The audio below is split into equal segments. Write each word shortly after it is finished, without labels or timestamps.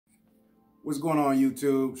What's going on,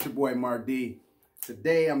 YouTube? It's your boy Mark D.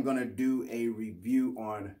 Today I'm gonna do a review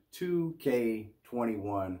on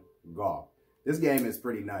 2K21 Golf. This game is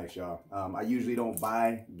pretty nice, y'all. I usually don't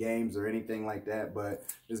buy games or anything like that, but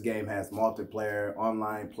this game has multiplayer,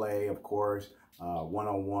 online play, of course,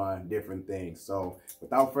 one-on-one, different things. So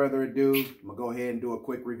without further ado, I'm gonna go ahead and do a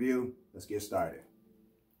quick review. Let's get started.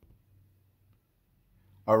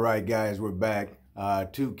 All right, guys, we're back.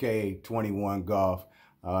 2K21 Golf.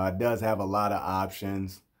 It does have a lot of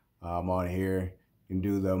options on here. You can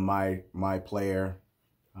do the my player,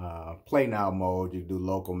 play now mode. You can do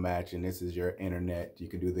local matching. This is your internet. You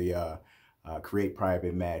can do the create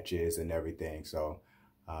private matches and everything. So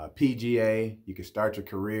PGA, you can start your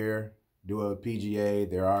career, do a PGA.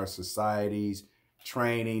 There are societies,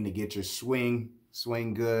 training to get your swing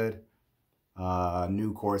good.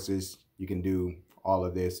 New courses, you can do all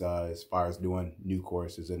of this as far as doing new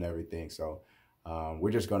courses and everything. So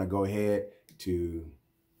we're just going to go ahead to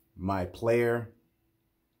my player.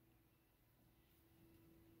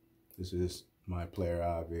 This is my player,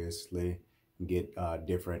 obviously. You can get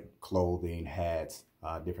different clothing, hats,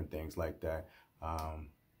 different things like that.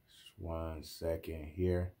 Just 1 second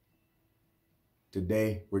here.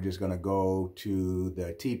 Today, we're just going to go to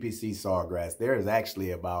the TPC Sawgrass. There is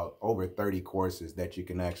actually about over 30 courses that you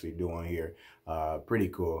can actually do on here. Pretty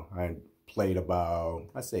cool. I played about,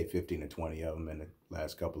 I'd say 15 to 20 of them in the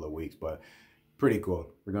last couple of weeks, but pretty cool.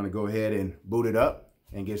 We're going to go ahead and boot it up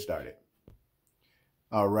and get started.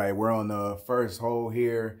 All right, we're on the first hole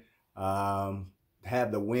here.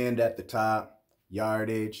 Have the wind at the top,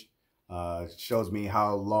 yardage. Shows me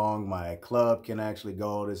how long my club can actually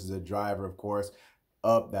go. This is a driver, of course.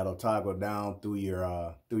 Up, that'll toggle down through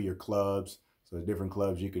your clubs. So there's different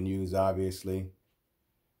clubs you can use, obviously.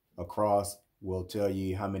 Across will tell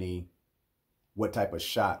you what type of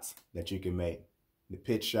shots that you can make. The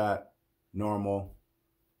pitch shot, normal,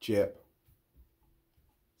 chip.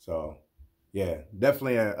 So yeah,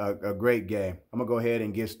 definitely a great game. I'm gonna go ahead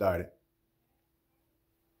and get started.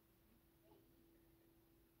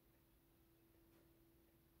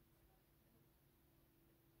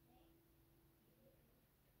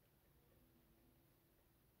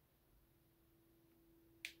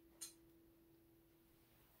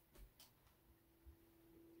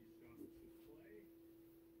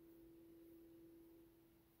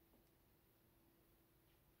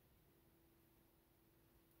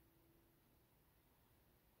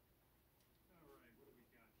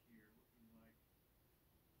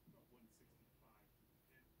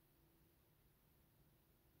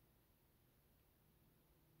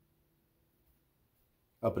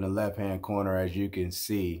 Up in the left-hand corner, as you can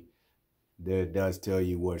see, there does tell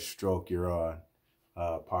you what stroke you're on.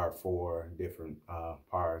 Par 4, different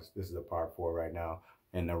pars. This is a par 4 right now.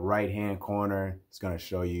 In the right-hand corner, it's going to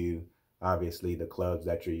show you, obviously, the clubs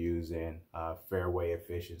that you're using, fairway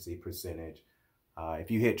efficiency percentage.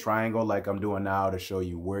 If you hit triangle like I'm doing now to show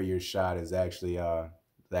you where your shot is actually going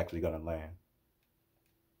to land.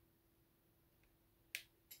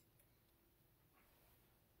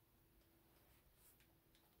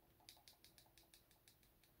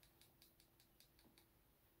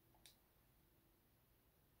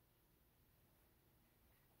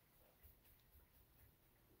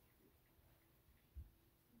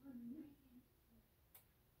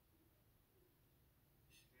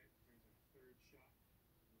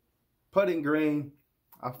 Putting green,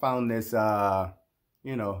 I found this,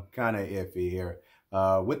 you know, kind of iffy here.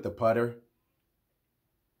 With the putter,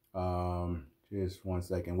 just 1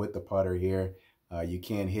 second. With the putter here, you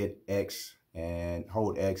can hit X and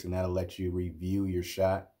hold X, and that'll let you review your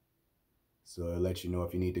shot. So it'll let you know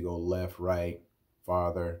if you need to go left, right,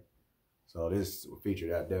 farther. So this feature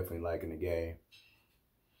that I definitely like in the game.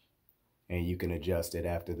 And you can adjust it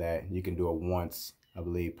after that. You can do it once, I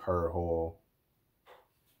believe, per hole.